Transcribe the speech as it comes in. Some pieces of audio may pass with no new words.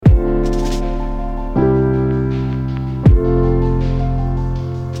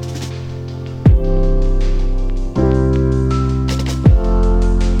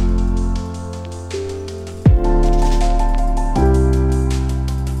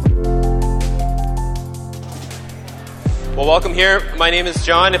Well, welcome here. My name is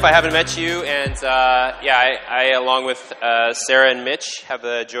John, if I haven't met you, and I along with Sarah and Mitch, have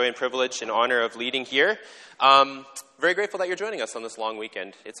the joy and privilege and honor of leading here. Very grateful that you're joining us on this long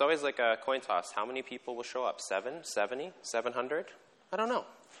weekend. It's always like a coin toss. How many people will show up? 7, 70, 700? I don't know.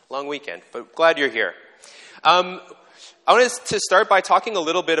 Long weekend, but glad you're here. I wanted to start by talking a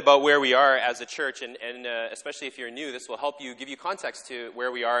little bit about where we are as a church, and especially if you're new, this will help you give you context to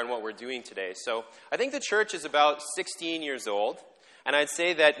where we are and what we're doing today. So I think the church is about 16 years old, and I'd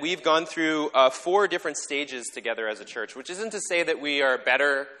say that we've gone through 4 different stages together as a church, which isn't to say that we are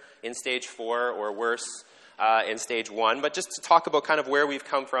better in stage 4 or worse in stage 1, but just to talk about kind of where we've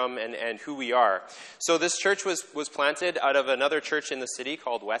come from and who we are. So this church was planted out of another church in the city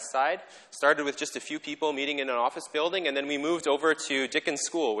called Westside. Started with just a few people meeting in an office building, and then we moved over to Dickens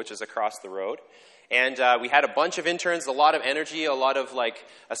School, which is across the road. And we had a bunch of interns, a lot of energy, a lot of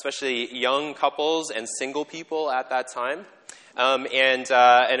especially young couples and single people at that time. And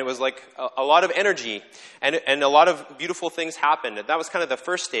it was like a lot of energy, and a lot of beautiful things happened. And that was kind of the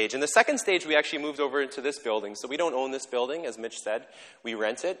first stage. In the second stage, we actually moved over into this building. So we don't own this building, as Mitch said. We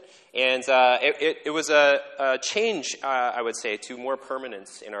rent it. And it was a change, I would say, to more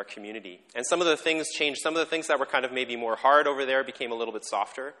permanence in our community. And some of the things changed. Some of the things that were kind of maybe more hard over there became a little bit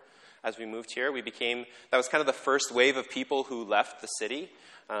softer as we moved here. That was kind of the first wave of people who left the city.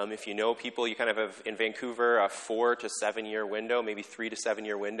 If you know people, you kind of have in Vancouver a 4 to 7 year window, maybe 3 to 7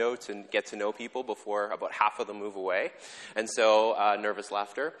 year window to get to know people before about half of them move away. And so nervous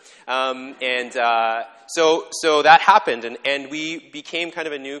laughter. So that happened, and we became kind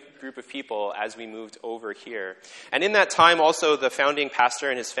of a new group of people as we moved over here. And in that time also, the founding pastor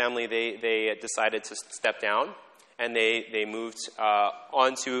and his family, they decided to step down. And they moved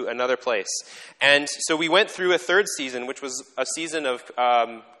on to another place. And so we went through a third season, which was a season of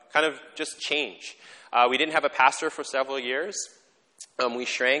kind of just change. We didn't have a pastor for several years. We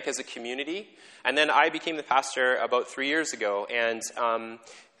shrank as a community. And then I became the pastor about 3 years ago. And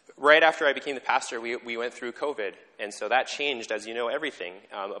right after I became the pastor, we went through COVID. And so that changed, as you know, everything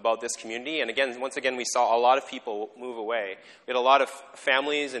about this community. And once again, we saw a lot of people move away. We had a lot of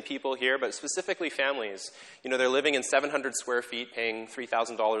families and people here, but specifically families. You know, they're living in 700 square feet, paying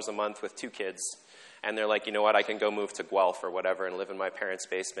 $3,000 a month with 2 kids. And they're like, you know what, I can go move to Guelph or whatever and live in my parents'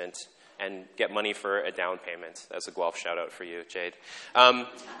 basement and get money for a down payment. That's a Guelph shout-out for you, Jade.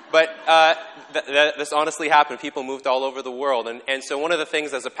 This honestly happened. People moved all over the world. And so one of the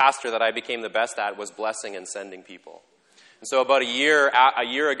things as a pastor that I became the best at was blessing and sending people. And so about a year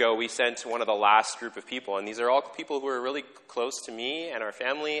ago, we sent one of the last group of people. And these are all people who were really close to me and our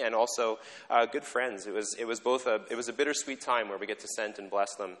family and also good friends. It was a bittersweet time where we get to send and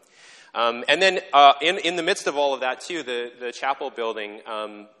bless them. And then in the midst of all of that, too, the chapel building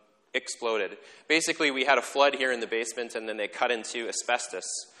exploded. Basically, we had a flood here in the basement, and then they cut into asbestos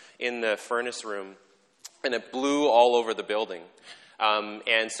in the furnace room, and it blew all over the building.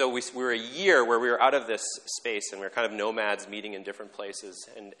 And so we were a year where we were out of this space, and we were kind of nomads meeting in different places.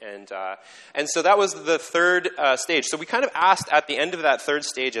 And so that was the third stage. So we kind of asked at the end of that third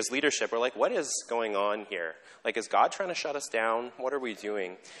stage as leadership, we're like, what is going on here? Like, is God trying to shut us down? What are we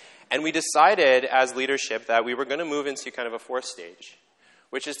doing? And we decided as leadership that we were going to move into kind of a fourth stage,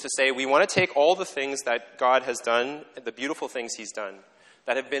 which is to say we want to take all the things that God has done, the beautiful things he's done,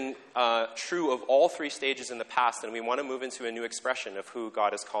 that have been true of all 3 stages in the past, and we want to move into a new expression of who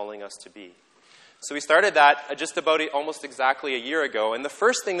God is calling us to be. So we started that just about almost exactly a year ago, and the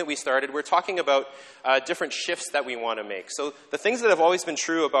first thing that we started, we're talking about different shifts that we want to make. So the things that have always been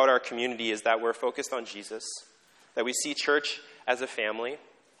true about our community is that we're focused on Jesus, that we see church as a family,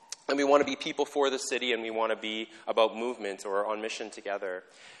 and we want to be people for the city, and we want to be about movement or on mission together.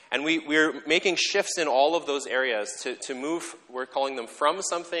 And we're making shifts in all of those areas to move, we're calling them from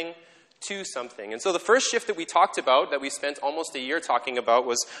something to something. And so the first shift that we talked about, that we spent almost a year talking about,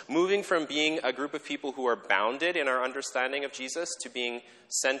 was moving from being a group of people who are bounded in our understanding of Jesus to being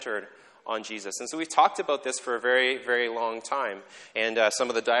centered on Jesus. And so we've talked about this for a very, very long time. And some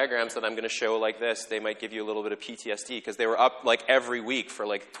of the diagrams that I'm going to show like this, they might give you a little bit of PTSD because they were up like every week for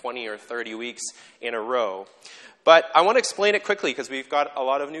like 20 or 30 weeks in a row. But I want to explain it quickly because we've got a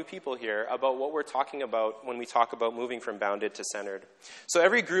lot of new people here about what we're talking about when we talk about moving from bounded to centered. So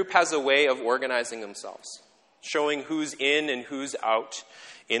every group has a way of organizing themselves, showing who's in and who's out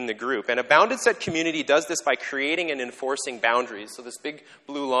in the group. And a bounded set community does this by creating and enforcing boundaries. So this big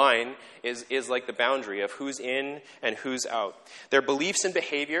blue line is like the boundary of who's in and who's out. Their beliefs and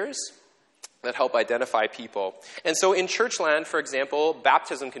behaviors that help identify people. And so in church land, for example,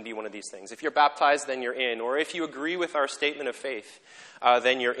 baptism can be one of these things. If you're baptized, then you're in. Or if you agree with our statement of faith,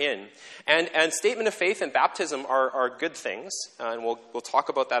 then you're in. And statement of faith and baptism are good things. And we'll talk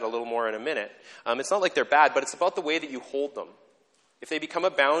about that a little more in a minute. It's not like they're bad, but it's about the way that you hold them. If they become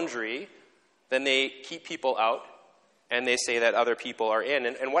a boundary, then they keep people out, and they say that other people are in.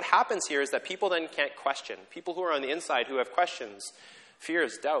 And what happens here is that people then can't question. People who are on the inside who have questions,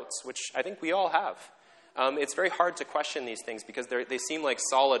 fears, doubts, which I think we all have. It's very hard to question these things because they seem like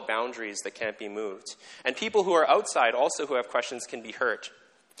solid boundaries that can't be moved. And people who are outside also who have questions can be hurt.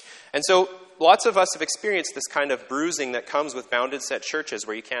 And so lots of us have experienced this kind of bruising that comes with bounded set churches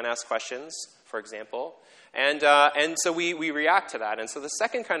where you can't ask questions, for example. And so we react to that. And so the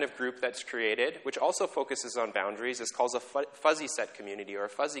second kind of group that's created, which also focuses on boundaries, is called a fuzzy set community or a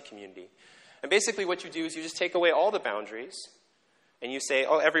fuzzy community. And basically what you do is you just take away all the boundaries and you say,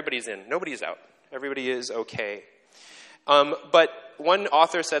 oh, everybody's in. Nobody's out. Everybody is okay. But one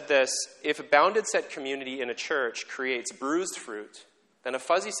author said this: if a bounded set community in a church creates bruised fruit, then a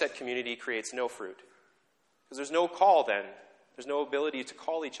fuzzy set community creates no fruit. Because there's no call then. There's no ability to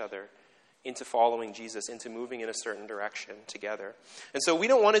call each other into following Jesus, into moving in a certain direction together. And so we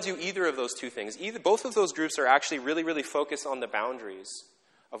don't want to do either of those two things. Both of those groups are actually really, really focused on the boundaries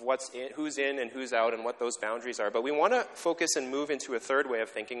of who's in and who's out and what those boundaries are. But we want to focus and move into a third way of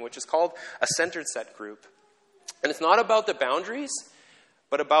thinking, which is called a centered set group. And it's not about the boundaries,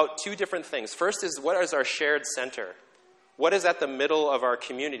 but about two different things. First is, what is our shared center? What is at the middle of our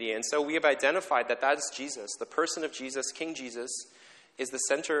community? And so we have identified that is Jesus. The person of Jesus, King Jesus, is the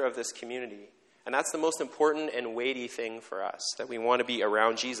center of this community. And that's the most important and weighty thing for us, that we want to be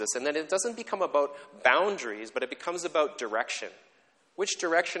around Jesus. And then it doesn't become about boundaries, but it becomes about direction. Which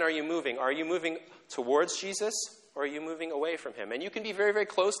direction are you moving? Are you moving towards Jesus, or are you moving away from him? And you can be very, very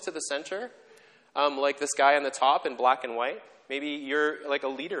close to the center, like this guy on the top in black and white. Maybe you're like a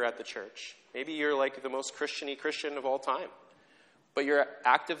leader at the church. Maybe you're like the most Christian-y Christian of all time. But you're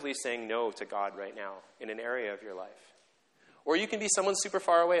actively saying no to God right now in an area of your life. Or you can be someone super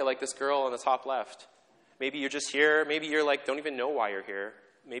far away, like this girl on the top left. Maybe you're just here. Maybe you're like, don't even know why you're here.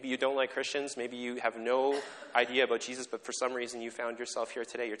 Maybe you don't like Christians. Maybe you have no idea about Jesus, but for some reason you found yourself here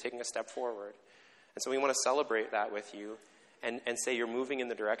today. You're taking a step forward. And so we want to celebrate that with you and say you're moving in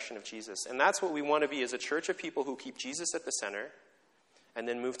the direction of Jesus. And that's what we want to be, as a church of people who keep Jesus at the center and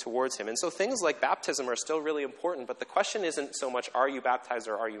then move towards him. And so things like baptism are still really important, but the question isn't so much, are you baptized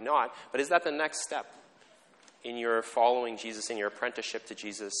or are you not? But is that the next step in your following Jesus, in your apprenticeship to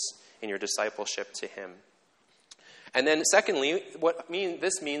Jesus, in your discipleship to him? And then secondly,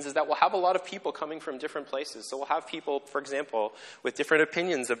 this means is that we'll have a lot of people coming from different places. So we'll have people, for example, with different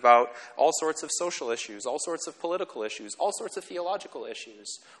opinions about all sorts of social issues, all sorts of political issues, all sorts of theological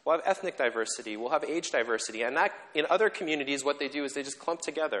issues. We'll have ethnic diversity. We'll have age diversity. And that, in other communities, what they do is they just clump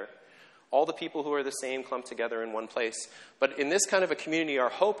together. All the people who are the same clump together in one place. But in this kind of a community, our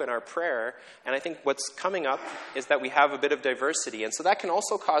hope and our prayer, and I think what's coming up, is that we have a bit of diversity. And so that can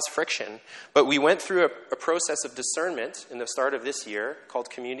also cause friction. But we went through a process of discernment in the start of this year called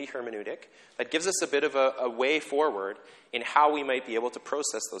community hermeneutic that gives us a bit of a way forward in how we might be able to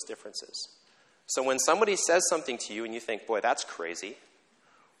process those differences. So when somebody says something to you and you think, boy, that's crazy,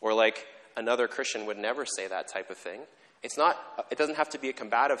 or like another Christian would never say that type of thing, it doesn't have to be a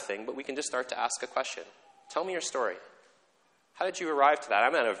combative thing, but we can just start to ask a question. Tell me your story. How did you arrive to that?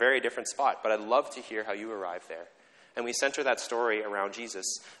 I'm at a very different spot, but I'd love to hear how you arrived there. And we center that story around Jesus.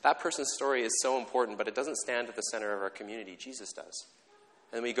 That person's story is so important, but it doesn't stand at the center of our community. Jesus does.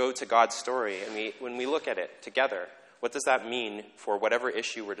 And we go to God's story, and when we look at it together, what does that mean for whatever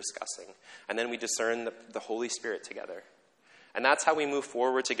issue we're discussing? And then we discern the Holy Spirit together. And that's how we move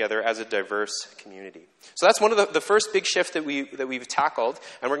forward together as a diverse community. So that's one of the first big shift that we've tackled,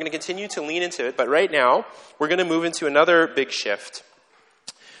 and we're going to continue to lean into it. But right now, we're going to move into another big shift.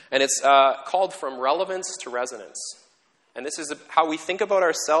 And it's called From Relevance to Resonance. And this is how we think about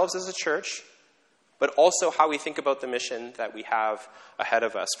ourselves as a church, but also how we think about the mission that we have ahead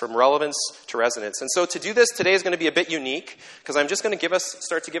of us, from relevance to resonance. And so to do this today is going to be a bit unique, because I'm just going to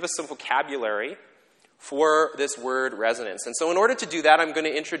start to give us some vocabulary for this word resonance. And so in order to do that, I'm going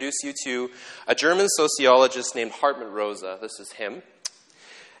to introduce you to a German sociologist named Hartmut Rosa. This is him.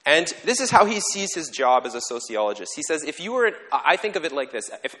 And this is how he sees his job as a sociologist. He says, I think of it like this.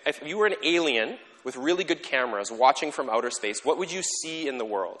 If you were an alien with really good cameras watching from outer space, what would you see in the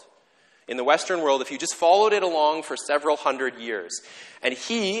world? In the Western world, if you just followed it along for several hundred years. And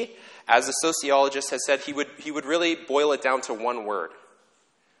he, as a sociologist, has said he would really boil it down to one word.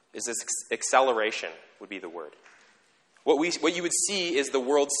 Is this acceleration would be the word. What you would see is the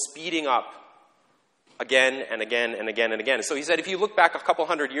world speeding up again and again and again and again. So he said if you look back a couple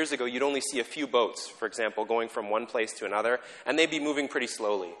hundred years ago, you'd only see a few boats, for example, going from one place to another, and they'd be moving pretty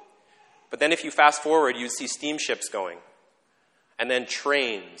slowly. But then if you fast forward, you'd see steamships going, and then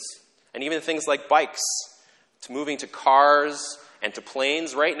trains, and even things like bikes, to moving to cars and to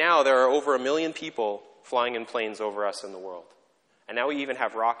planes. Right now, there are over 1 million people flying in planes over us in the world. And now we even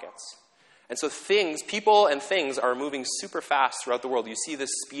have rockets. And so people and things are moving super fast throughout the world. You see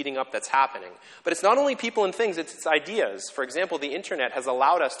this speeding up that's happening. But it's not only people and things, it's ideas. For example, the internet has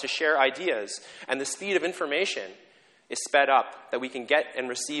allowed us to share ideas, and the speed of information is sped up, that we can get and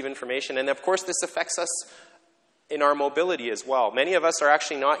receive information. And of course, this affects us in our mobility as well. Many of us are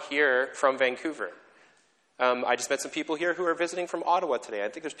actually not here from Vancouver. I just met some people here who are visiting from Ottawa today. I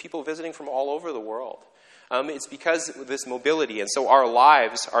think there's people visiting from all over the world. It's because of this mobility, and so our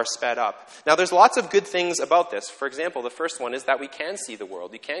lives are sped up. Now, there's lots of good things about this. For example, the first one is that we can see the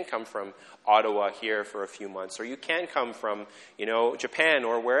world. You can come from Ottawa here for a few months, or you can come from, Japan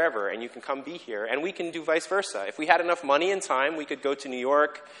or wherever, and you can come be here, and we can do vice versa. If we had enough money and time, we could go to New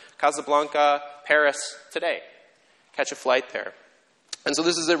York, Casablanca, Paris today, catch a flight there. And so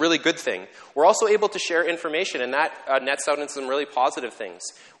this is a really good thing. We're also able to share information, and that nets out into some really positive things.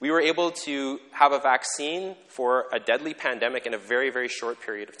 We were able to have a vaccine for a deadly pandemic in a very, very short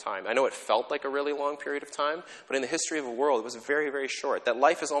period of time. I know it felt like a really long period of time, but in the history of the world, it was very, very short. That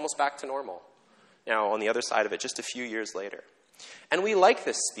life is almost back to normal now on the other side of it, just a few years later. And we like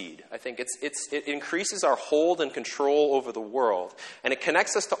this speed. I think it increases our hold and control over the world, and it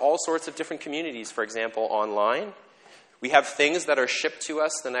connects us to all sorts of different communities, for example, online. We have things that are shipped to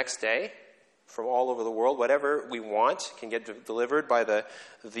us the next day from all over the world. Whatever we want can get delivered by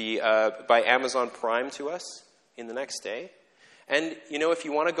by Amazon Prime to us in the next day. And, if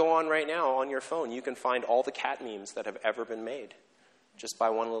you want to go on right now on your phone, you can find all the cat memes that have ever been made just by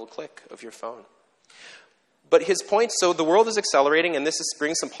one little click of your phone. But his point, so the world is accelerating, and this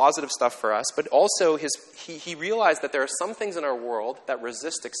brings some positive stuff for us, but also he realized that there are some things in our world that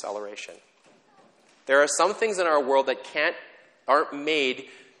resist acceleration. There are some things in our world that aren't made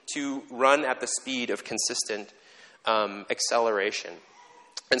to run at the speed of consistent acceleration.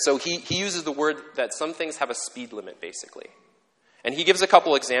 And so he uses the word that some things have a speed limit, basically. And he gives a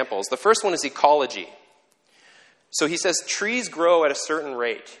couple examples. The first one is ecology. So he says trees grow at a certain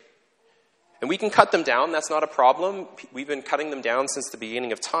rate. And we can cut them down. That's not a problem. We've been cutting them down since the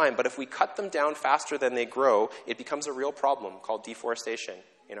beginning of time. But if we cut them down faster than they grow, it becomes a real problem called deforestation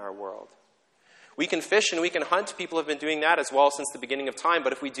in our world. We can fish and we can hunt. People have been doing that as well since the beginning of time.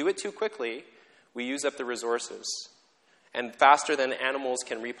 But if we do it too quickly, we use up the resources. And faster than animals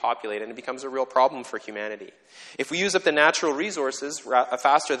can repopulate, and it becomes a real problem for humanity. If we use up the natural resources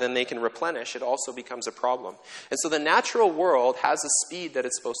faster than they can replenish, it also becomes a problem. And so the natural world has a speed that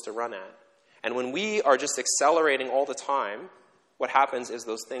it's supposed to run at. And when we are just accelerating all the time, what happens is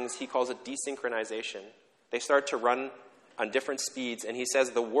those things, he calls it desynchronization. They start to run on different speeds, and he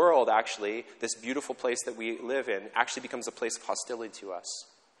says the world actually, this beautiful place that we live in, actually becomes a place of hostility to us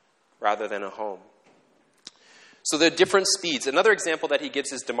rather than a home. So there are different speeds. Another example that he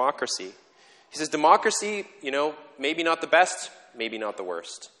gives is democracy. He says democracy, maybe not the best, maybe not the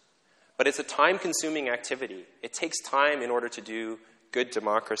worst, but it's a time-consuming activity. It takes time in order to do good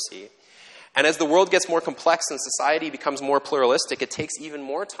democracy. And as the world gets more complex and society becomes more pluralistic, it takes even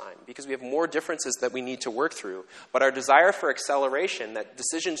more time because we have more differences that we need to work through. But our desire for acceleration, that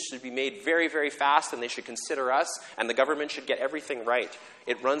decisions should be made very, very fast and they should consider us and the government should get everything right,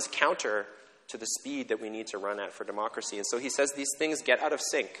 it runs counter to the speed that we need to run at for democracy. And so he says these things get out of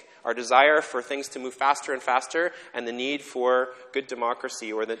sync. Our desire for things to move faster and faster and the need for good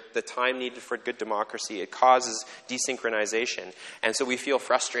democracy, or the time needed for good democracy, it causes desynchronization. And so we feel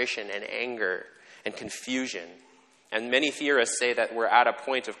frustration and anger and confusion. And many theorists say that we're at a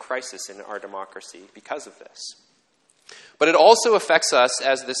point of crisis in our democracy because of this. But it also affects us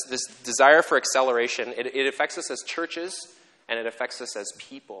as this desire for acceleration. It affects us as churches, and it affects us as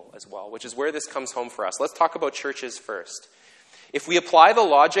people as well, which is where this comes home for us. Let's talk about churches first. If we apply the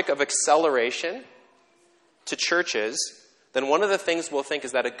logic of acceleration to churches, then one of the things we'll think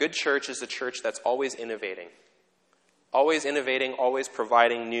is that a good church is a church that's always innovating, always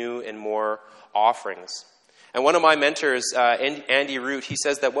providing new and more offerings. And one of my mentors, Andy Root, he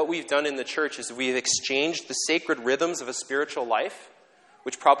says that what we've done in the church is we've exchanged the sacred rhythms of a spiritual life,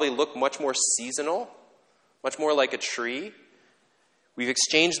 which probably look much more seasonal, much more like a tree. We've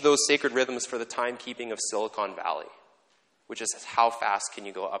exchanged those sacred rhythms for the timekeeping of Silicon Valley, which is how fast can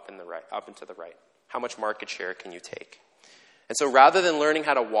you go up and to the right? How much market share can you take? And so rather than learning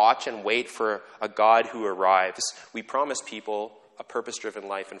how to watch and wait for a God who arrives, we promise people a purpose-driven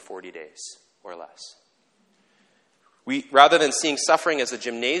life in 40 days or less. Rather than seeing suffering as a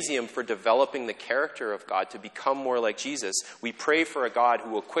gymnasium for developing the character of God to become more like Jesus, we pray for a God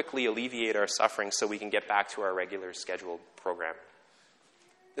who will quickly alleviate our suffering so we can get back to our regular scheduled program.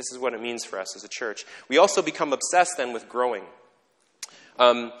 This is what it means for us as a church. We also become obsessed then with growing.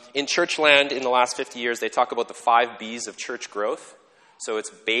 In Churchland in the last 50 years, they talk about the 5 B's of church growth. So it's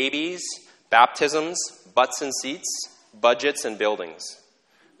babies, baptisms, butts and seats, budgets, and buildings.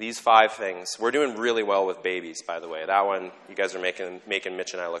 These 5 things. We're doing really well with babies, by the way. That one, you guys are making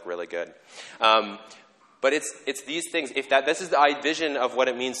Mitch and I look really good. But it's these things. This is the vision of what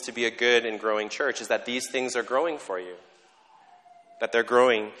it means to be a good and growing church, is that these things are growing for you. That they're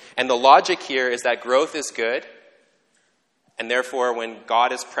growing. And the logic here is that growth is good, and therefore when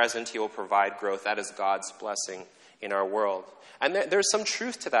God is present, he will provide growth. That is God's blessing in our world. And there's some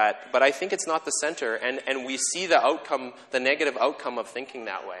truth to that, but I think it's not the center. And we see the outcome, the negative outcome of thinking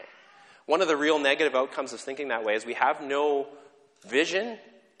that way. One of the real negative outcomes of thinking that way is we have no vision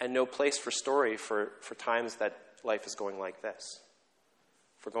and no place for story for times that life is going like this,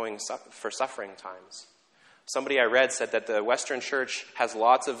 for suffering times. Somebody I read said that the Western church has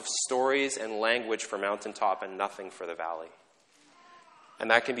lots of stories and language for mountaintop and nothing for the valley.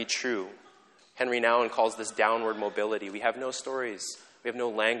 And that can be true. Henry Nouwen calls this downward mobility. We have no stories. We have no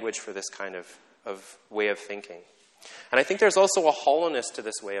language for this kind of way of thinking. And I think there's also a hollowness to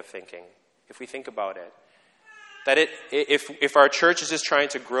this way of thinking, if we think about it. That if our church is just trying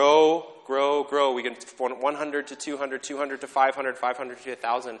to grow, we can from 100 to 200, 200 to 500, 500 to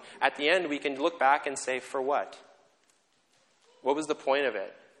 1,000. At the end, we can look back and say, for what? What was the point of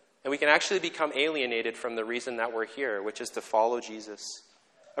it? And we can actually become alienated from the reason that we're here, which is to follow Jesus.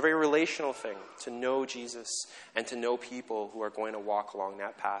 A very relational thing, to know Jesus and to know people who are going to walk along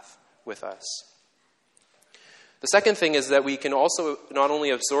that path with us. The second thing is that we can also not only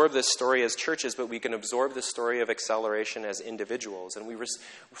absorb this story as churches, but we can absorb the story of acceleration as individuals. And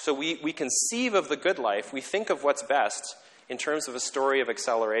we conceive of the good life, we think of what's best in terms of a story of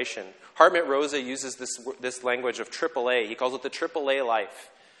acceleration. Hartmut Rosa uses this language of AAA. He calls it the AAA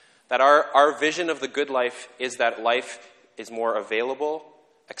life. That our vision of the good life is that life is more available,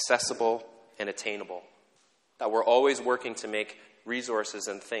 accessible, and attainable. That we're always working to make resources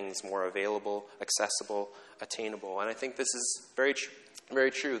and things more available, accessible, attainable. And I think this is very, very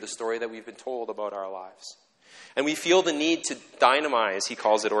true, the story that we've been told about our lives. And we feel the need to dynamize, he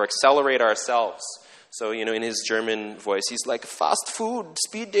calls it, or accelerate ourselves. So, in his German voice, he's like, fast food,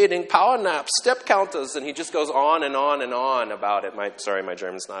 speed dating, power naps, step counters, and he just goes on and on and on about it. My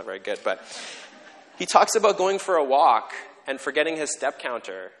German's not very good, but he talks about going for a walk and forgetting his step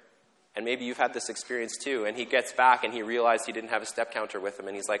counter. And maybe you've had this experience too. And he gets back and he realized he didn't have a step counter with him.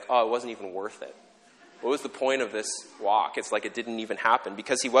 And he's like, it wasn't even worth it. What was the point of this walk? It's like it didn't even happen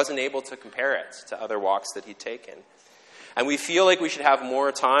because he wasn't able to compare it to other walks that he'd taken. And we feel like we should have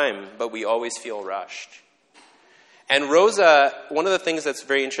more time, but we always feel rushed. And Rosa, one of the things that's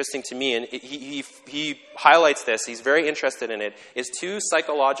very interesting to me, and he highlights this, he's very interested in it, is 2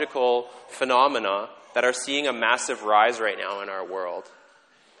 psychological phenomena that are seeing a massive rise right now in our world.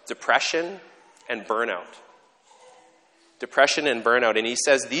 Depression and burnout. Depression and burnout. And he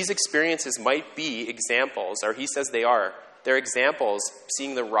says these experiences might be examples, or he says they are. They're examples,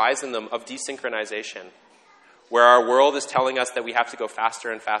 seeing the rise in them, of desynchronization, where our world is telling us that we have to go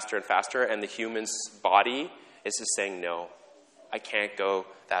faster and faster and faster, and the human's body is just saying, no, I can't go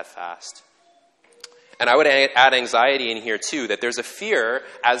that fast. And I would add anxiety in here too, that there's a fear,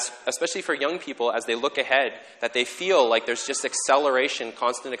 especially for young people, as they look ahead, that they feel like there's just acceleration,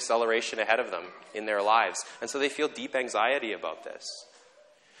 constant acceleration ahead of them in their lives. And so they feel deep anxiety about this.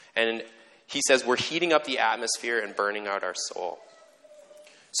 And he says we're heating up the atmosphere and burning out our soul.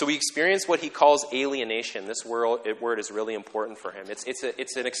 So we experience what he calls alienation. This word is really important for him.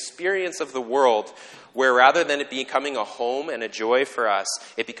 It's an experience of the world where rather than it becoming a home and a joy for us,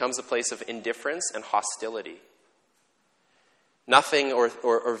 it becomes a place of indifference and hostility. Nothing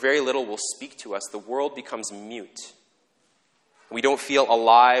or very little will speak to us. The world becomes mute. We don't feel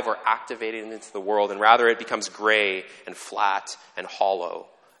alive or activated into the world, and rather it becomes gray and flat and hollow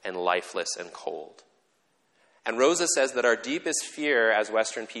and lifeless and cold. And Rosa says that our deepest fear as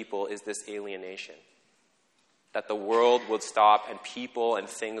Western people is this alienation. That the world would stop and people and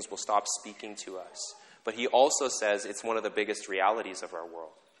things will stop speaking to us. But he also says it's one of the biggest realities of our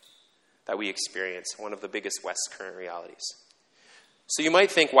world that we experience, one of the biggest West current realities. So you might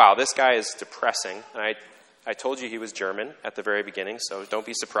think, wow, this guy is depressing. And I told you he was German at the very beginning, so don't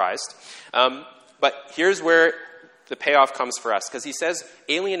be surprised. But here's where the payoff comes for us, because he says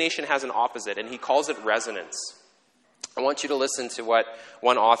alienation has an opposite, and he calls it resonance. I want you to listen to what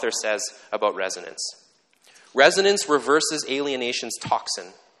one author says about resonance. Resonance reverses alienation's toxin.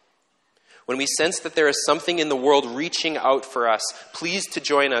 When we sense that there is something in the world reaching out for us, pleased to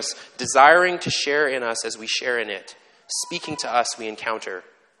join us, desiring to share in us as we share in it, speaking to us, we encounter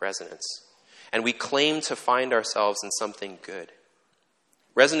resonance. And we claim to find ourselves in something good.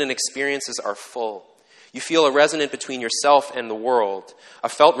 Resonant experiences are full. You feel a resonance between yourself and the world, a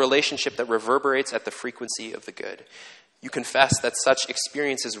felt relationship that reverberates at the frequency of the good. You confess that such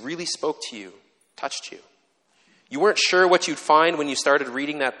experiences really spoke to you, touched you. You weren't sure what you'd find when you started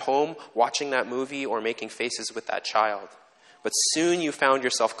reading that poem, watching that movie, or making faces with that child. But soon you found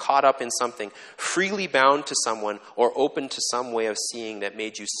yourself caught up in something, freely bound to someone, or open to some way of seeing that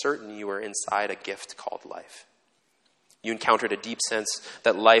made you certain you were inside a gift called life. You encountered a deep sense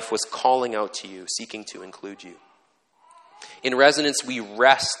that life was calling out to you, seeking to include you. In resonance, we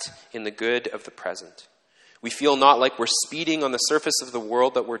rest in the good of the present. We feel not like we're speeding on the surface of the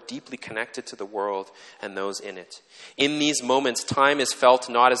world, but we're deeply connected to the world and those in it. In these moments, time is felt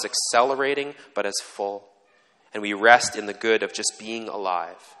not as accelerating, but as full. And we rest in the good of just being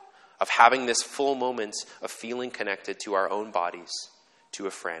alive, of having this full moment of feeling connected to our own bodies, to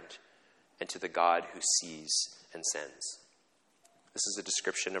a friend, and to the God who sees and sends. This is a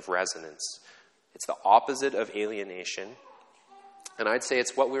description of resonance. It's the opposite of alienation, and I'd say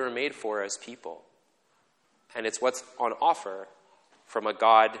it's what we were made for as people. And it's what's on offer from a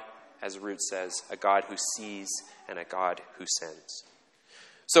God, as Root says, a God who sees and a God who sends.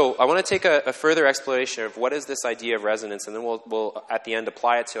 So I want to take a further exploration of what is this idea of resonance, and then we'll at the end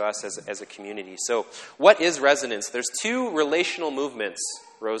apply it to us as a community. So what is resonance? There's two relational movements,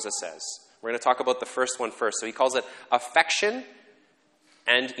 Rosa says. We're going to talk about the first one first. So he calls it affection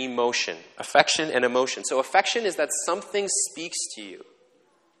and emotion. Affection and emotion. So affection is that something speaks to you.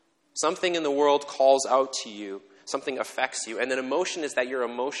 Something in the world calls out to you. Something affects you. And then emotion is that you're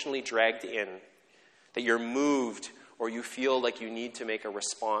emotionally dragged in. That you're moved or you feel like you need to make a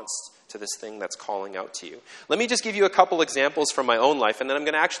response to this thing that's calling out to you. Let me just give you a couple examples from my own life, and then I'm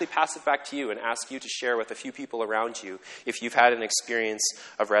going to actually pass it back to you and ask you to share with a few people around you if you've had an experience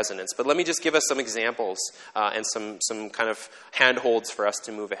of resonance. But let me just give us some examples and some kind of handholds for us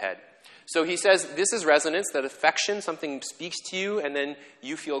to move ahead. So he says, this is resonance, that affection, something speaks to you, and then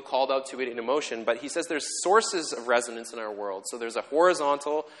you feel called out to it in emotion. But he says there's sources of resonance in our world. So there's a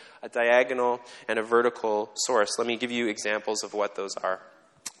horizontal, a diagonal, and a vertical source. Let me give you examples of what those are.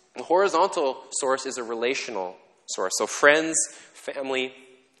 The horizontal source is a relational source. So friends, family,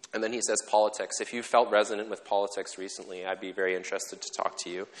 and then he says politics. If you felt resonant with politics recently, I'd be very interested to talk to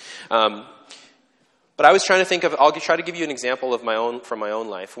you. But I was trying to think of, I'll try to give you an example of from my own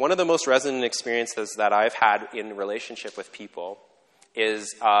life. One of the most resonant experiences that I've had in relationship with people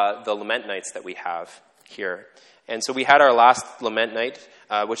is the lament nights that we have here. And so we had our last lament night,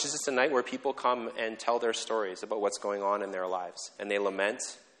 which is just a night where people come and tell their stories about what's going on in their lives. And they lament,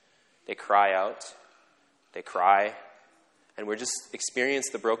 they cry out, they cry, and we're just experience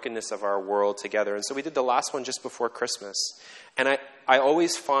the brokenness of our world together. And so we did the last one just before Christmas. And I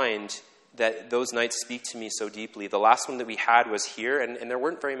always find that those nights speak to me so deeply. The last one that we had was here, and there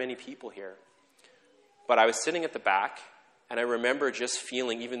weren't very many people here. But I was sitting at the back, and I remember just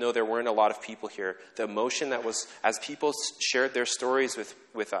feeling, even though there weren't a lot of people here, the emotion that was, as people shared their stories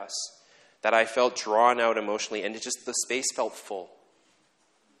with us, that I felt drawn out emotionally, and the space felt full.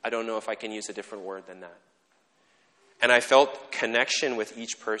 I don't know if I can use a different word than that. And I felt connection with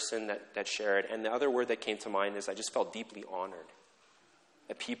each person that shared. And the other word that came to mind is I just felt deeply honored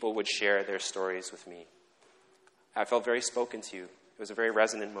that people would share their stories with me. I felt very spoken to. It was a very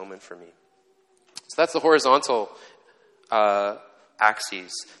resonant moment for me. So that's the horizontal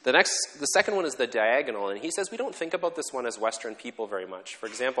axes. The second one is the diagonal, and he says we don't think about this one as Western people very much. For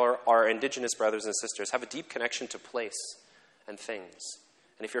example, our indigenous brothers and sisters have a deep connection to place and things.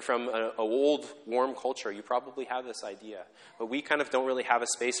 And if you're from an old, warm culture, you probably have this idea. But we kind of don't really have a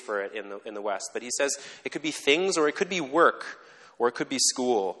space for it in the West. But he says it could be things, or it could be work, or it could be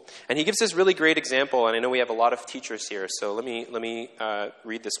school. And he gives this really great example, and I know we have a lot of teachers here, so let me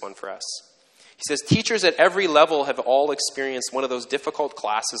read this one for us. He says, teachers at every level have all experienced one of those difficult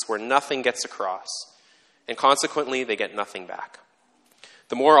classes where nothing gets across, and consequently, they get nothing back.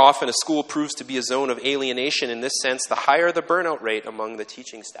 The more often a school proves to be a zone of alienation in this sense, the higher the burnout rate among the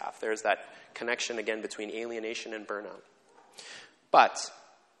teaching staff. There's that connection again between alienation and burnout. But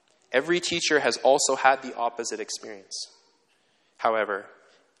every teacher has also had the opposite experience. However,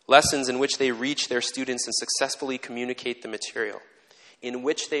 lessons in which they reach their students and successfully communicate the material, in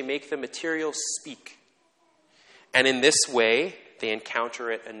which they make the material speak. And in this way, they encounter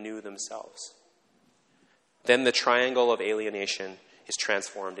it anew themselves. Then the triangle of alienation is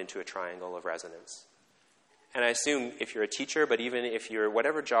transformed into a triangle of resonance. And I assume if you're a teacher, but even if you're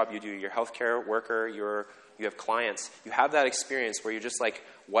whatever job you do, you're a healthcare worker, you have clients, you have that experience where you're just like,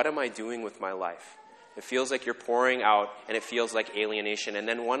 what am I doing with my life? It feels like you're pouring out, and it feels like alienation. And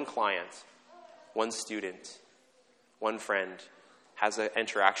then one client, one student, one friend has an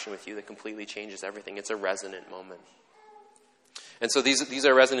interaction with you that completely changes everything. It's a resonant moment. And so these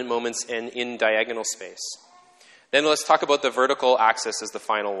are resonant moments in diagonal space. Then let's talk about the vertical axis as the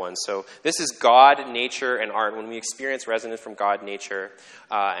final one. So this is God, nature, and art, when we experience resonance from God, nature,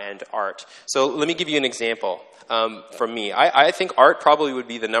 and art. So let me give you an example from me. I think art probably would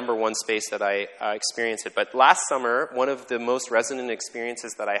be the number one space that I experience it. But last summer, one of the most resonant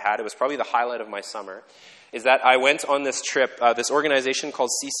experiences that I had, it was probably the highlight of my summer, is that I went on this trip. This organization called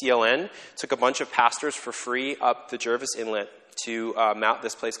CCLN took a bunch of pastors for free up the Jervis Inlet to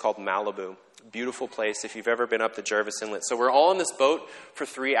this place called Malibu. Beautiful place if you've ever been up the Jervis Inlet. So we're all on this boat for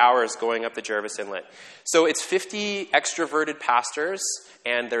 3 hours going up the Jervis Inlet. So it's 50 extroverted pastors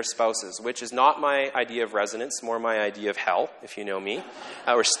and their spouses, which is not my idea of resonance, more my idea of hell, if you know me.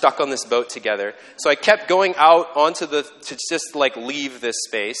 We're stuck on this boat together. So I kept going out to just like leave this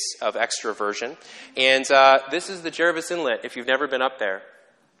space of extroversion. And this is the Jervis Inlet, if you've never been up there.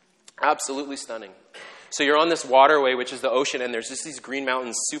 Absolutely stunning. So you're on this waterway, which is the ocean, and there's just these green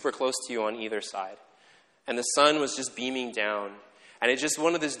mountains super close to you on either side. And the sun was just beaming down. And it's just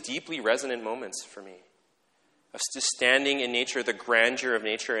one of those deeply resonant moments for me. Of just standing in nature, the grandeur of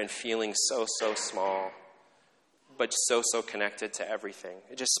nature, and feeling so, so small, but so, so connected to everything.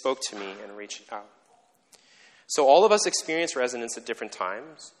 It just spoke to me and reached out. So all of us experience resonance at different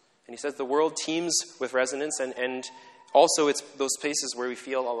times. And he says the world teems with resonance, and also, it's those places where we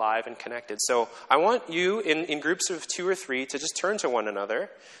feel alive and connected. So I want you, in groups of 2 or 3, to just turn to one another.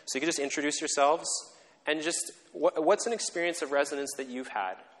 So you can just introduce yourselves. And just, what's an experience of resonance that you've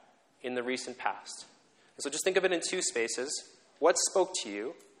had in the recent past? And so just think of it in 2 spaces. What spoke to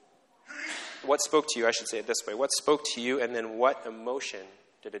you? What spoke to you, I should say it this way. What spoke to you, and then what emotion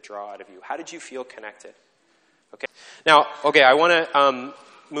did it draw out of you? How did you feel connected? Okay. Now, I want to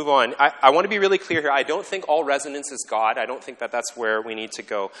move on. I want to be really clear here. I don't think all resonance is God. I don't think that that's where we need to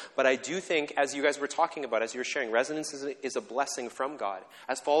go. But I do think, as you guys were talking about, as you were sharing, resonance is a blessing from God.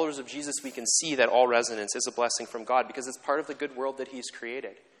 As followers of Jesus, we can see that all resonance is a blessing from God because it's part of the good world that he's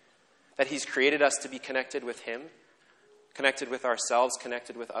created. That he's created us to be connected with him, connected with ourselves,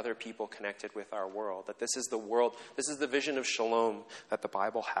 connected with other people, connected with our world. That this is the world, this is the vision of shalom that the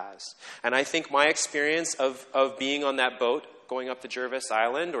Bible has. And I think my experience of being on that boat, going up to Jervis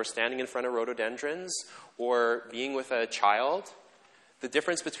Island, or standing in front of rhododendrons, or being with a child, the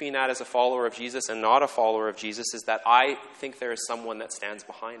difference between that as a follower of Jesus and not a follower of Jesus is that I think there is someone that stands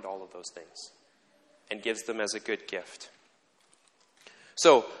behind all of those things and gives them as a good gift.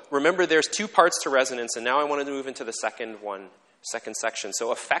 So remember, there's 2 parts to resonance, and now I want to move into the second section.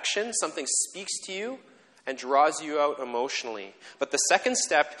 So affection, something speaks to you and draws you out emotionally. But the second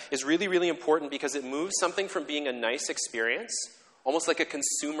step is really, really important because it moves something from being a nice experience, almost like a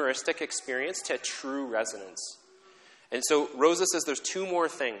consumeristic experience, to a true resonance. And so Rosa says there's 2 more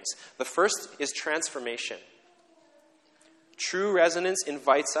things. The first is transformation. True resonance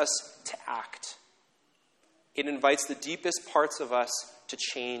invites us to act. It invites the deepest parts of us to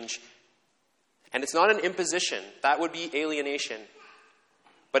change. And it's not an imposition. That would be alienation.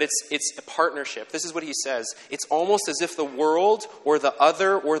 But it's a partnership. This is what he says. It's almost as if the world or the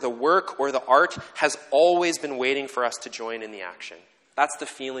other or the work or the art has always been waiting for us to join in the action. That's the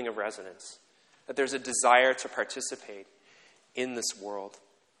feeling of resonance. That there's a desire to participate in this world.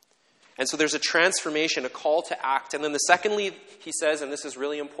 And so there's a transformation, a call to act. And then secondly, he says, and this is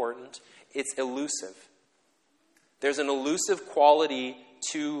really important, it's elusive. There's an elusive quality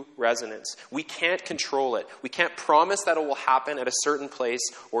to resonance. We can't control it. We can't promise that it will happen at a certain place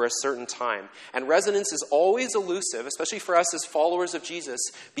or a certain time. And resonance is always elusive, especially for us as followers of Jesus,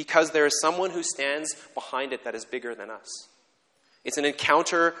 because there is someone who stands behind it that is bigger than us. It's an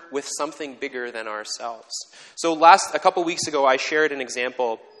encounter with something bigger than ourselves. So a couple weeks ago, I shared an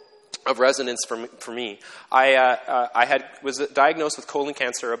example of resonance for me. I was diagnosed with colon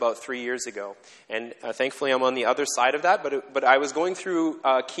cancer about 3 years ago, and thankfully I'm on the other side of that. But I was going through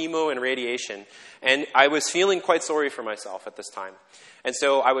chemo and radiation, and I was feeling quite sorry for myself at this time. And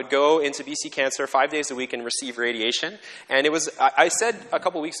so I would go into BC Cancer 5 days a week and receive radiation. And it was, I said a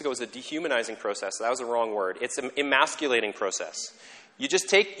couple weeks ago, it was a dehumanizing process. That was the wrong word. It's an emasculating process.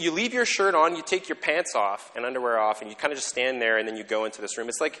 You leave your shirt on, you take your pants off and underwear off, and you kind of just stand there, and then you go into this room.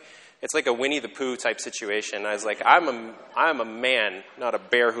 It's like a Winnie the Pooh type situation. I was like, I'm a man, not a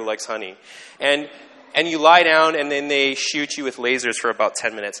bear who likes honey. And And you lie down, and then they shoot you with lasers for about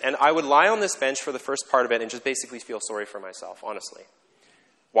 10 minutes. And I would lie on this bench for the first part of it and just basically feel sorry for myself, honestly.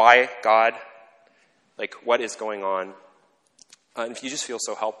 Why, God? Like, what is going on? And if you just feel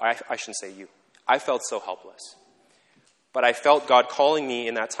so helpless, I shouldn't say you. I felt so helpless. But I felt God calling me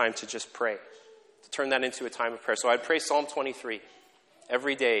in that time to just pray, to turn that into a time of prayer. So I'd pray Psalm 23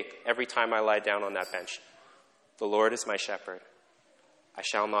 every day, every time I lie down on that bench. The Lord is my shepherd. I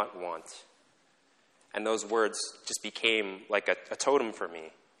shall not want. And those words just became like a totem for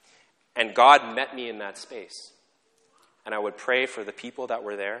me. And God met me in that space. And I would pray for the people that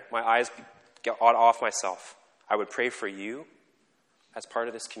were there. My eyes got off myself. I would pray for you as part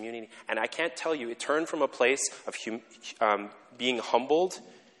of this community. And I can't tell you, it turned from a place of being humbled,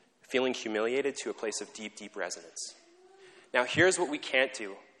 feeling humiliated, to a place of deep, deep resonance. Now, here's what we can't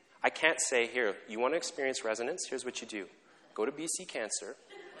do. I can't say, here, you want to experience resonance? Here's what you do. Go to BC Cancer.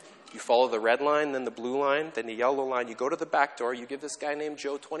 You follow the red line, then the blue line, then the yellow line. You go to the back door. You give this guy named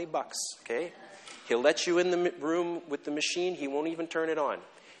Joe $20, okay? He'll let you in the room with the machine. He won't even turn it on.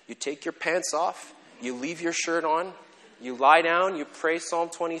 You take your pants off. You leave your shirt on. You lie down. You pray Psalm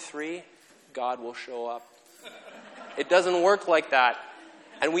 23. God will show up. It doesn't work like that.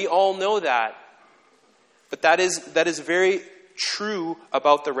 And we all know that. But that is very true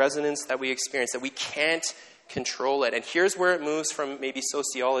about the resonance that we experience, that we can't control it. And here's where it moves from maybe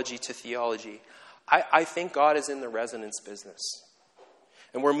sociology to theology. I think God is in the resonance business.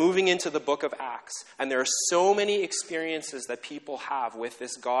 And we're moving into the book of Acts. And there are so many experiences that people have with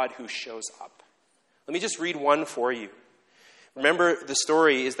this God who shows up. Let me just read one for you. Remember, the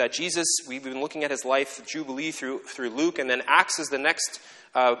story is that Jesus, we've been looking at his life, Jubilee, through Luke, and then Acts is the next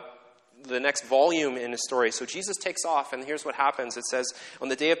volume in the story. So Jesus takes off, and here's what happens. It says, on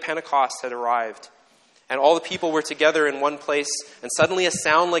the day of Pentecost had arrived, and all the people were together in one place, and suddenly a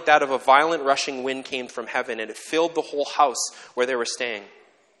sound like that of a violent rushing wind came from heaven, and it filled the whole house where they were staying.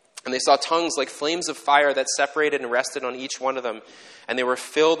 And they saw tongues like flames of fire that separated and rested on each one of them. And they were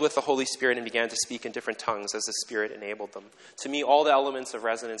filled with the Holy Spirit and began to speak in different tongues as the Spirit enabled them. To me, all the elements of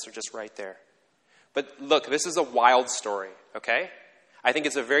resonance are just right there. But look, this is a wild story, okay? I think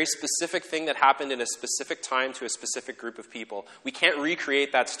it's a very specific thing that happened in a specific time to a specific group of people. We can't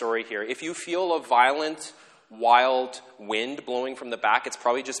recreate that story here. If you feel a violent, wild wind blowing from the back, it's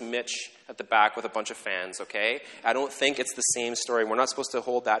probably just Mitch at the back with a bunch of fans, okay? I don't think it's the same story. We're not supposed to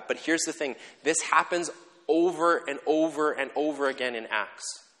hold that. But here's the thing. This happens over and over and over again in Acts.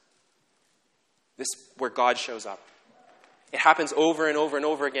 This where God shows up. It happens over and over and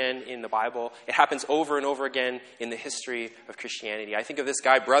over again in the Bible. It happens over and over again in the history of Christianity. I think of this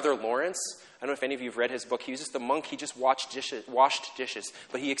guy, Brother Lawrence. I don't know if any of you have read his book. He was just a monk. He just washed dishes.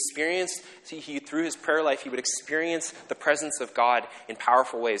 But he experienced, through his prayer life, he would experience the presence of God in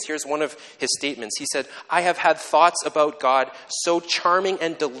powerful ways. Here's one of his statements. He said, I have had thoughts about God so charming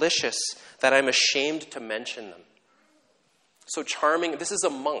and delicious that I'm ashamed to mention them. So charming. This is a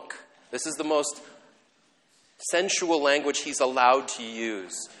monk. This is the most sensual language he's allowed to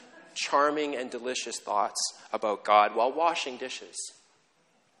use. Charming and delicious thoughts about God while washing dishes.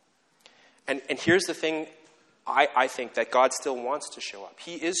 And here's the thing, I think, that God still wants to show up.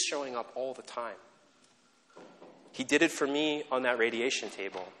 He is showing up all the time. He did it for me on that radiation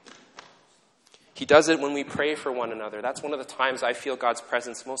table. He does it when we pray for one another. That's one of the times I feel God's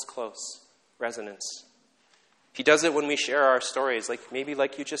presence most close, resonance. He does it when we share our stories, maybe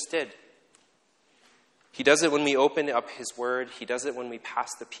like you just did. He does it when we open up his word. He does it when we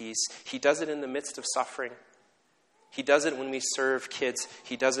pass the peace. He does it in the midst of suffering. He does it when we serve kids.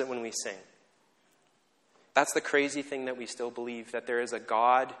 He does it when we sing. That's the crazy thing that we still believe, that there is a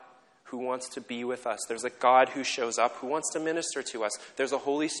God who wants to be with us. There's a God who shows up, who wants to minister to us. There's a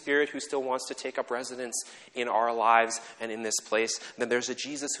Holy Spirit who still wants to take up residence in our lives and in this place. And then there's a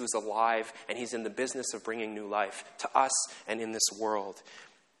Jesus who's alive, and he's in the business of bringing new life to us and in this world.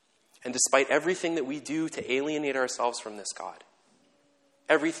 And despite everything that we do to alienate ourselves from this God,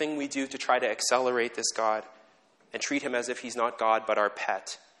 everything we do to try to accelerate this God and treat him as if he's not God but our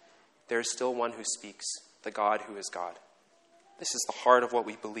pet, there is still one who speaks, the God who is God. This is the heart of what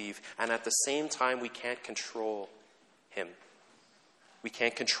we believe. And at the same time, we can't control him. We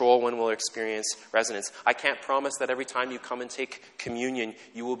can't control when we'll experience resonance. I can't promise that every time you come and take communion,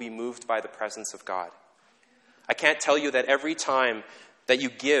 you will be moved by the presence of God. I can't tell you that every time that you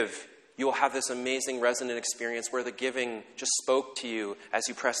give, you will have this amazing resonant experience where the giving just spoke to you as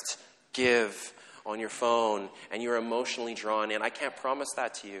you pressed give on your phone and you're emotionally drawn in. I can't promise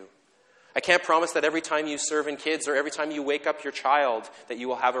that to you. I can't promise that every time you serve in kids or every time you wake up your child that you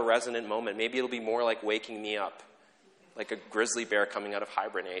will have a resonant moment. Maybe it'll be more like waking me up. like a grizzly bear coming out of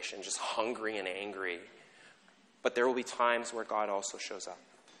hibernation, just hungry and angry. But there will be times where God also shows up.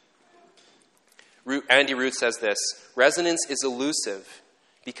 Andy Root says this: resonance is elusive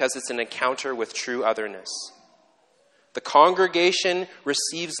because it's an encounter with true otherness. The congregation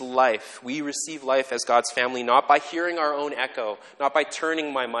receives life. We receive life as God's family, not by hearing our own echo, not by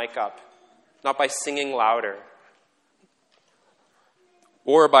turning my mic up, not by singing louder,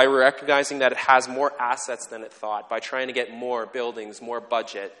 or by recognizing that it has more assets than it thought, by trying to get more buildings, more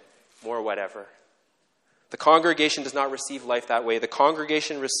budget, more whatever. The congregation does not receive life that way. The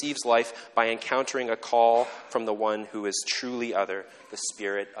congregation receives life by encountering a call from the one who is truly other, the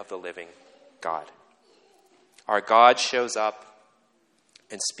Spirit of the living God. Our God shows up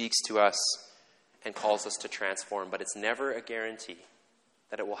and speaks to us and calls us to transform, but it's never a guarantee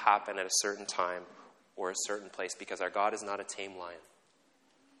that it will happen at a certain time or a certain place, because our God is not a tame lion.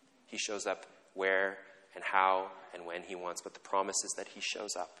 He shows up where and how and when he wants, but the promise is that he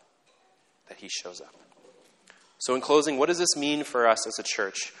shows up, that he shows up. So in closing, what does this mean for us as a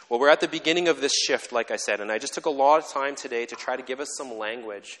church? Well, we're at the beginning of this shift, like I said, and I just took a lot of time today to try to give us some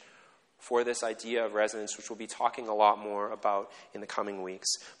language for this idea of resonance, which we'll be talking a lot more about in the coming weeks.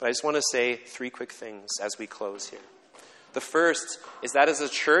 But I just want to say 3 quick things as we close here. The first is that as a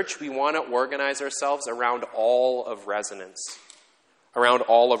church, we want to organize ourselves around all of resonance. Around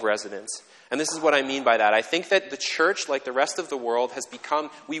all of resonance. And this is what I mean by that. I think that the church, like the rest of the world, has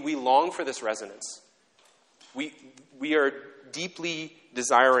become, we long for this resonance. We are deeply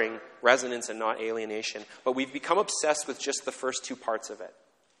desiring resonance and not alienation, but we've become obsessed with just the first 2 parts of it,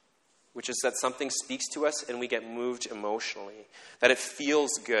 which is that something speaks to us and we get moved emotionally, that it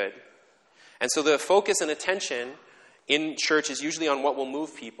feels good. And so the focus and attention in church is usually on what will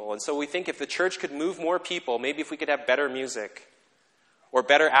move people. And so we think if the church could move more people, maybe if we could have better music or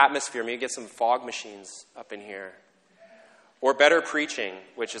better atmosphere, maybe get some fog machines up in here. Or better preaching,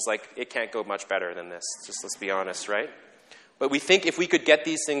 which is like, it can't go much better than this. Just let's be honest, right? But we think if we could get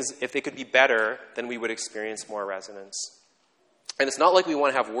these things, if they could be better, then we would experience more resonance. And it's not like we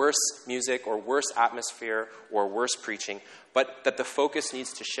want to have worse music or worse atmosphere or worse preaching, but that the focus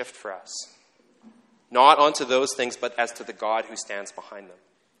needs to shift for us. Not onto those things, but as to the God who stands behind them.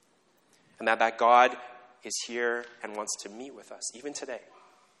 And that God is here and wants to meet with us, even today.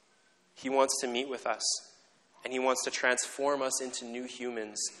 He wants to meet with us. And he wants to transform us into new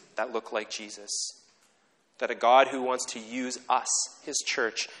humans that look like Jesus. That a God who wants to use us, his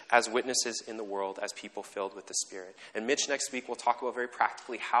church, as witnesses in the world, as people filled with the Spirit. And Mitch next week will talk about very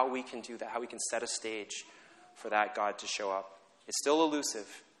practically how we can do that, how we can set a stage for that God to show up. It's still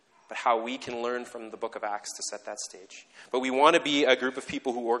elusive, but how we can learn from the book of Acts to set that stage. But we want to be a group of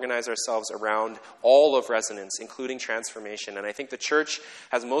people who organize ourselves around all of resonance, including transformation. And I think the church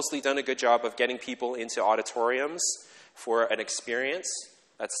has mostly done a good job of getting people into auditoriums for an experience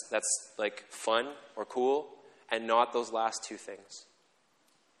that's like fun or cool, and not those last 2 things: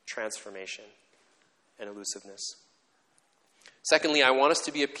 transformation and elusiveness. Secondly, I want us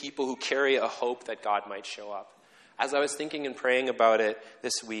to be a people who carry a hope that God might show up. As I was thinking and praying about it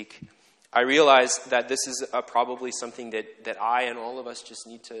this week, I realized that this is probably something that I and all of us just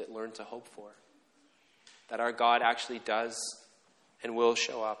need to learn to hope for. That our God actually does and will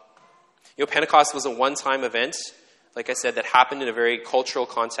show up. You know, Pentecost was a one-time event, like I said, that happened in a very cultural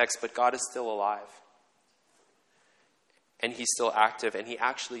context, but God is still alive. And he's still active, and he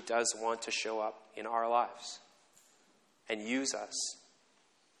actually does want to show up in our lives and use us.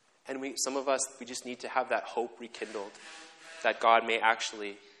 And some of us, we just need to have that hope rekindled that God may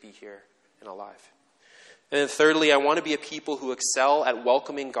actually be here and alive. And then thirdly, I want to be a people who excel at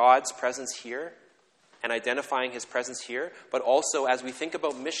welcoming God's presence here and identifying his presence here, but also as we think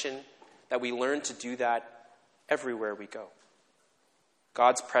about mission, that we learn to do that everywhere we go.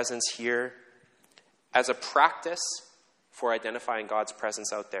 God's presence here as a practice for identifying God's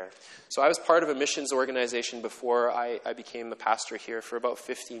presence out there. So I was part of a missions organization before I became the pastor here for about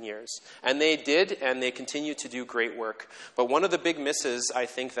 15 years. And they did, and they continue to do great work. But one of the big misses, I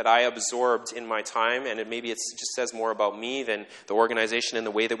think, that I absorbed in my time, and maybe it just says more about me than the organization and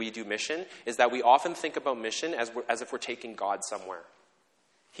the way that we do mission, is that we often think about mission as if we're taking God somewhere.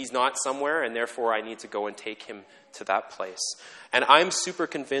 He's not somewhere, and therefore I need to go and take him to that place. And I'm super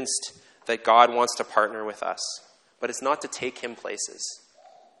convinced that God wants to partner with us. But it's not to take him places.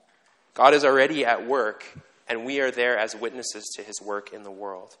 God is already at work, and we are there as witnesses to his work in the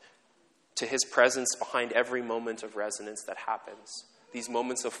world, to his presence behind every moment of resonance that happens. These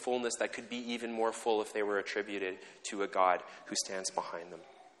moments of fullness that could be even more full if they were attributed to a God who stands behind them.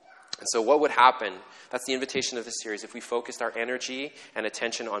 And so what would happen, that's the invitation of this series, if we focused our energy and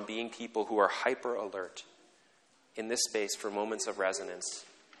attention on being people who are hyper alert, in this space for moments of resonance,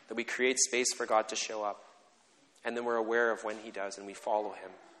 that we create space for God to show up, and then we're aware of when he does and we follow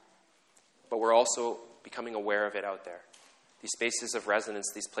him. But we're also becoming aware of it out there. These spaces of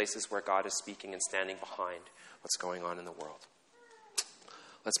resonance, these places where God is speaking and standing behind what's going on in the world.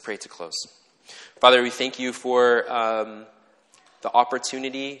 Let's pray to close. Father, we thank you for the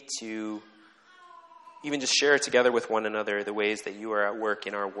opportunity to even just share together with one another the ways that you are at work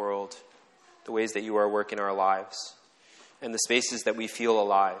in our world, the ways that you are at work in our lives, and the spaces that we feel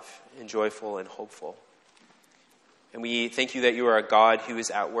alive and joyful and hopeful. And we thank you that you are a God who is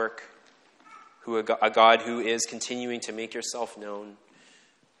at work, a God who is continuing to make yourself known,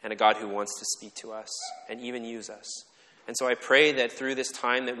 and a God who wants to speak to us and even use us. And so I pray that through this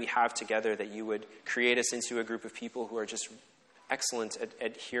time that we have together, that you would create us into a group of people who are just excellent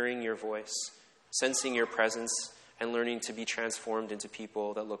at hearing your voice, sensing your presence, and learning to be transformed into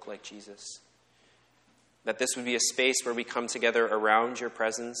people that look like Jesus. That this would be a space where we come together around your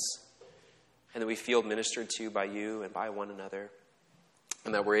presence, and that we feel ministered to by you and by one another.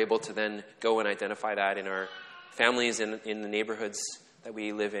 And that we're able to then go and identify that in our families and in the neighborhoods that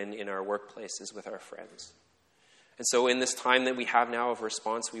we live in our workplaces with our friends. And so in this time that we have now of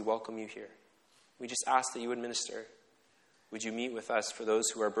response, we welcome you here. We just ask that you would minister. Would you meet with us for those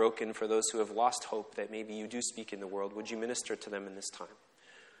who are broken, for those who have lost hope that maybe you do speak in the world? Would you minister to them in this time?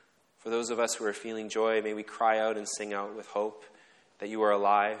 For those of us who are feeling joy, may we cry out and sing out with hope that you are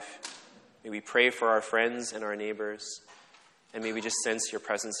alive. May we pray for our friends and our neighbors. And may we just sense your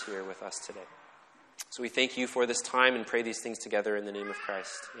presence here with us today. So we thank you for this time and pray these things together in the name of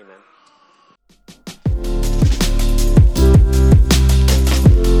Christ. Amen.